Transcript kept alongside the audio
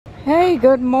Hey,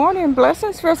 good morning.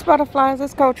 Blessings, Fierce Butterflies.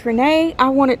 It's Coach Renee. I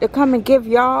wanted to come and give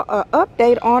y'all an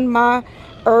update on my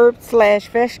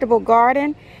herb/vegetable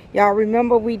garden. Y'all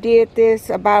remember we did this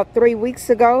about 3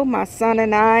 weeks ago. My son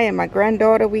and I and my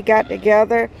granddaughter, we got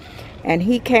together and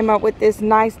he came up with this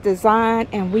nice design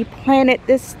and we planted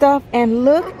this stuff, and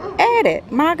look at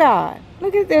it. My God,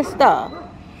 look at this stuff.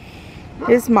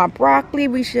 This is my broccoli.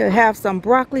 We should have some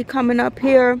broccoli coming up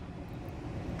here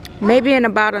maybe in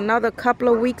about another couple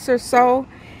of weeks or so.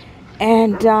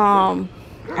 And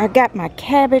I got my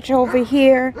cabbage over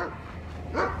here.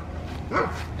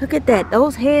 Look at that.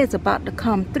 Those heads about to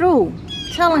come through.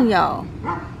 Telling y'all.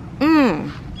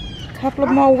 A couple of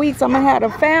more weeks, I'm gonna have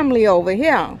a family over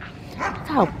here. Look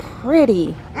how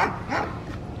pretty.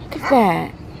 Look at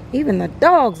that. Even the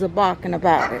dogs are barking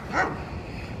about it.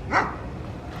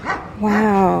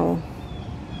 Wow.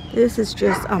 This is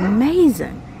just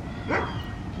amazing.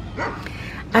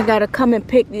 I gotta come and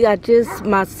pick.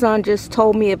 My son just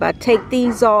told me if I take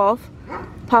these off,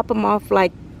 pop them off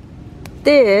like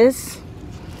this,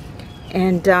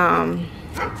 and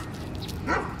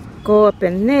go up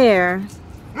in there.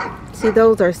 See,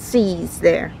 those are seeds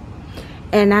there,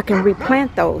 and I can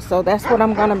replant those. So that's what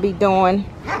I'm gonna be doing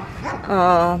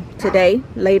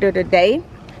later today.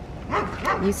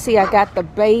 You see, I got the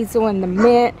basil and the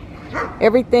mint.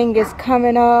 Everything is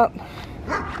coming up.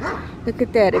 Look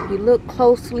at that. If you look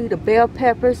closely, the bell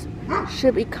peppers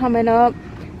should be coming up.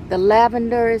 The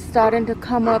lavender is starting to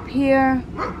come up here.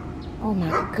 Oh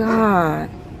my God.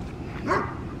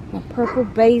 My purple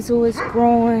basil is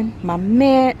growing. My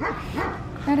mint.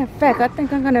 Matter of fact, I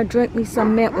think I'm going to drink me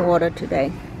some mint water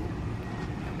today.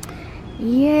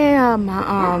 Yeah,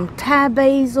 my Thai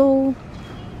basil.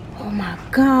 Oh my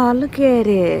God, look at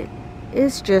it.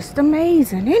 It's just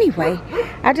amazing. Anyway,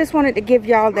 I just wanted to give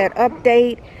y'all that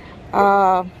update.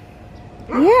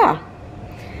 Yeah,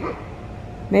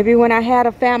 maybe when I had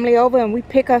a family over and we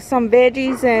pick up some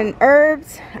veggies and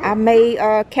herbs, I may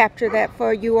capture that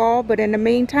for you all. But in the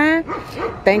meantime,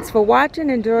 thanks for watching.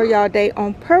 Enjoy y'all day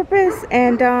on purpose,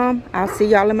 and I'll see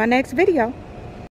y'all in my next video.